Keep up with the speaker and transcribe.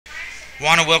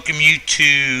Want to welcome you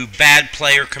to Bad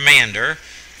Player Commander.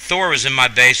 Thor was in my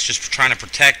base just trying to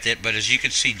protect it, but as you can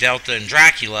see, Delta and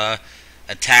Dracula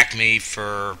attacked me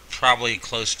for probably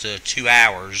close to 2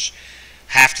 hours.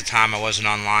 Half the time I wasn't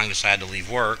online because I had to leave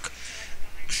work.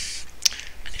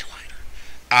 I need a lighter.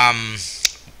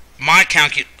 My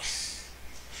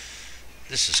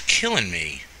This is killing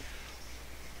me.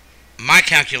 My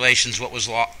calculations, what was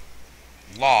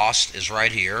lost is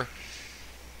right here,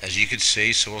 as you can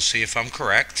see, so we'll see if I'm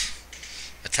correct.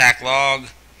 Attack log.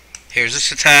 Here's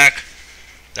this attack.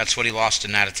 That's what he lost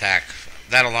in that attack.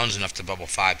 That alone's enough to bubble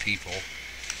 5 people.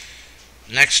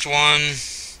 Next one.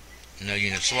 No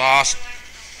units lost.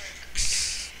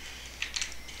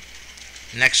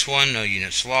 Next one. No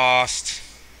units lost.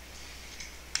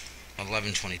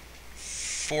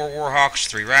 1124 Warhawks,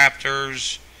 3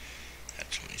 Raptors.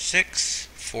 At 26.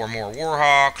 4 more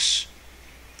Warhawks.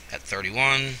 At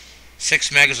 31.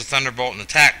 6 Megas of Thunderbolt and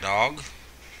Attack Dog.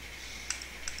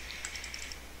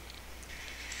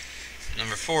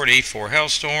 Number 40, 4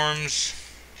 Hellstorms.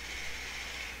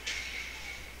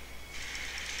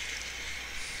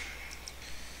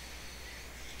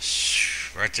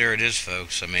 Right there it is,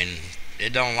 folks. I mean,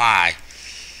 it don't lie.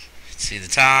 See the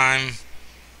time.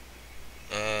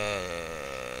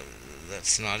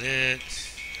 That's not it.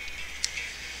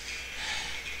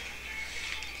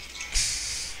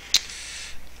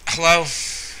 Hello?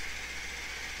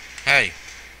 Hey.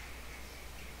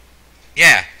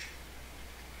 Yeah.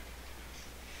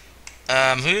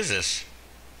 Who is this?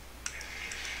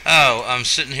 Oh, I'm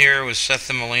sitting here with Seth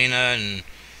and Melina and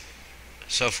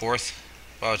so forth.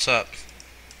 Well, what's up?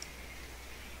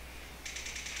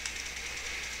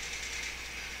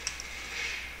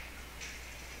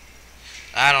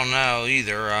 I don't know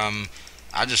either.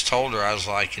 I just told her, I was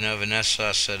like, Vanessa,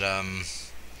 I said,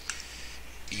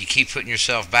 you keep putting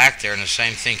yourself back there and the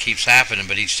same thing keeps happening,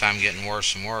 but each time getting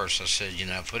worse and worse. I said,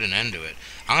 put an end to it.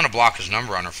 I'm going to block his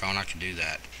number on her phone. I can do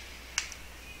that.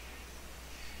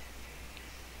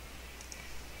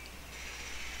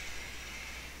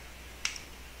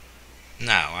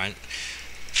 No,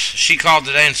 she called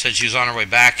today and said she was on her way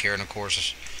back here, and of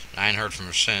course, I ain't heard from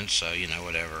her since, so,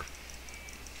 whatever.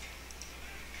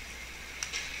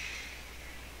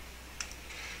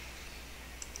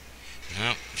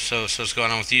 Nope. So what's going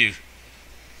on with you?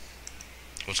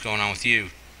 What's going on with you?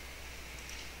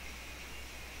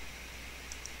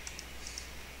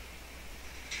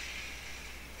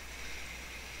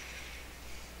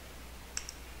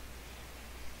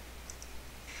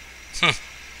 Huh.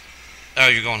 Oh,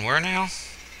 you're going where now?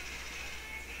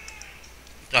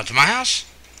 Oh, to my house?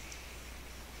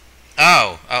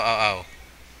 Oh.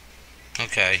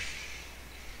 Okay.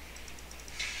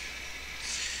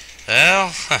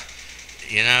 Well,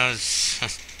 it's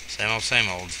same old, same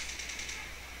old.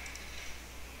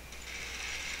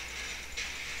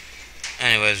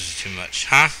 Anyways, it's too much,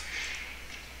 huh?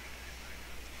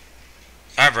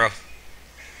 Alright, bro.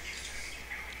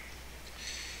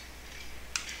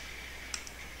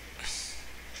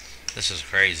 This is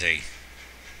crazy.